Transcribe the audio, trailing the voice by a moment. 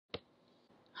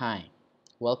Hi,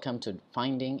 welcome to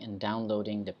finding and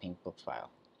downloading the Pinkbook file.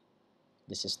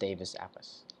 This is Davis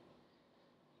Appas.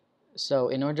 So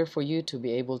in order for you to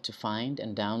be able to find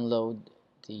and download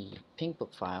the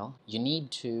Pinkbook file, you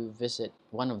need to visit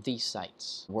one of these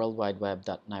sites,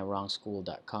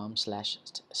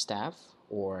 worldwideweb.nairongschool.com/staff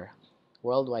or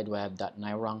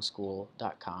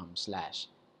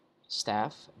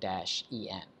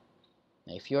worldwideweb.nairongschool.com/staff-en.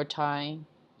 Now if you're Thai,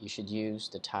 you should use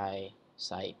the Thai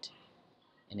site.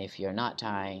 And if you're not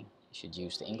Thai, you should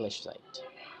use the English site.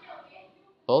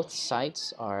 Both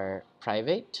sites are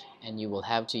private, and you will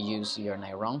have to use your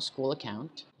Nairong School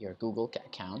account, your Google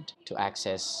account, to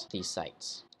access these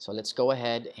sites. So let's go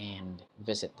ahead and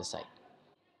visit the site.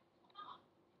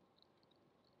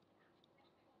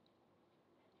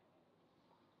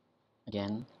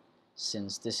 Again,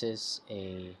 since this is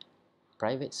a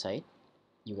private site,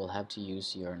 you will have to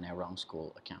use your Nairong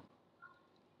School account.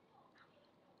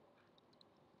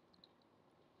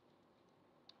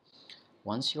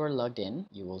 Once you're logged in,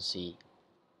 you will see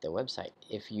the website.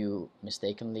 If you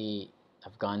mistakenly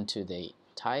have gone to the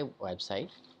Thai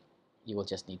website, you will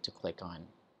just need to click on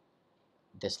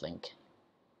this link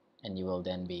and you will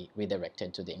then be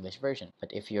redirected to the English version.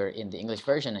 But if you're in the English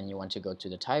version and you want to go to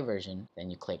the Thai version,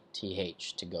 then you click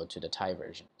TH to go to the Thai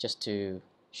version. Just to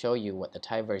show you what the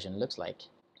Thai version looks like,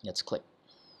 let's click.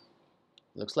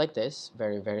 Looks like this,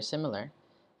 very similar,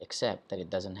 except that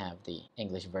it doesn't have the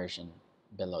English version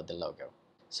below the logo.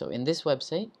 So in this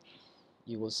website,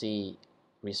 you will see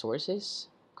resources,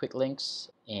 quick links,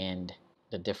 and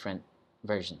the different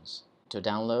versions. To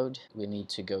download, we need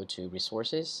to go to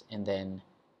resources and then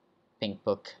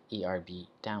Pinkbook ERB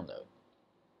download.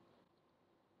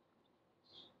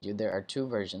 There are two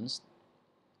versions,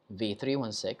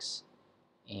 V316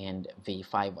 and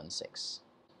V516.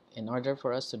 In order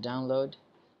for us to download,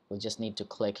 we'll just need to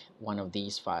click one of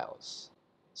these files.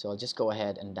 So I'll just go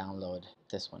ahead and download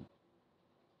this one.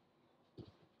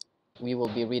 We will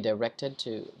be redirected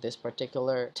to this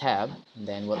particular tab, and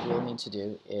then what we'll need to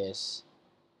do is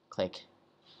click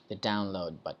the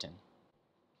download button.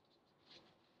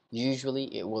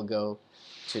 Usually it will go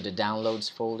to the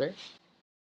downloads folder.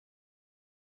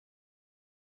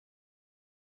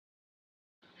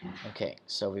 Okay,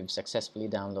 so we've successfully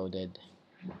downloaded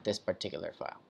this particular file.